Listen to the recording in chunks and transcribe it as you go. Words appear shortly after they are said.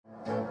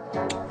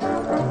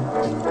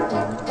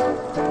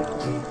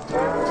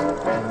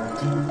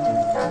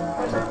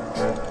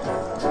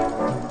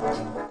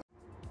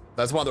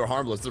That's why they're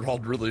harmless. They're all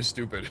really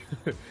stupid.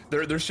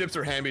 Their ships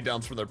are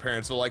hand-me-downs from their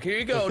parents. They're like, here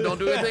you go. Don't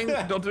do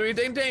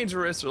anything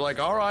dangerous. They're like,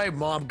 all right,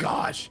 mom.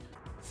 Gosh.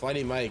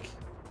 Flighty Mike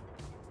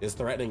is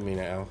threatening me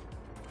now.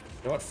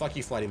 You know what? Fuck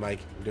you, Flighty Mike.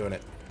 I'm doing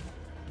it.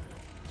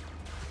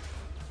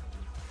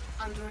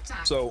 Under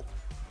attack. So,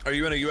 are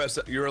you in a US?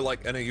 You're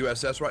like in a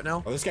USS right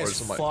now? Oh, this guy's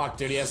fucked,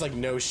 dude. He has like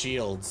no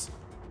shields.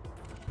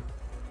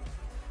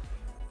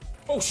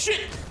 Oh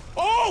shit!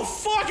 Oh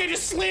fuck! I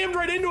just slammed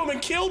right into him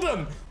and killed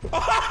him.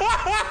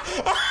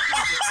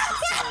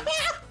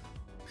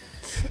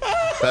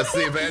 That's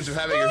the advantage of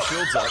having your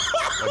shields up,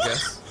 I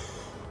guess.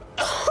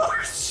 Oh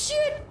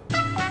shit!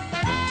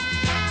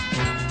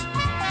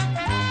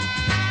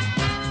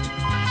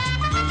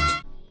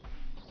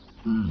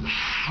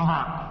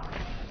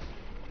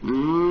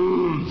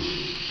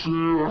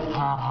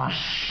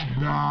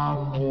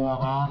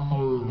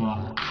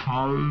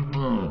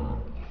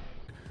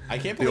 I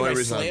can't believe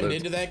I slammed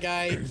into that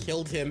guy,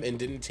 killed him, and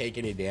didn't take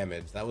any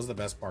damage. That was the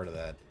best part of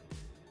that.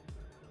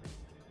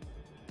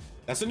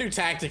 That's a new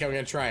tactic. I'm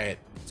gonna try it.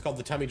 It's called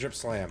the tummy drip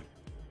slam.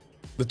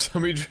 The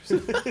tummy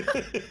drip.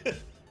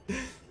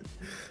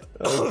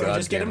 Oh, God,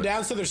 just get them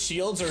down so their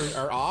shields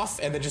are off,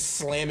 and then just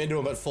slam into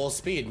them at full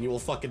speed, and you will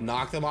fucking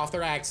knock them off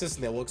their axis,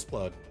 and they will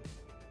explode.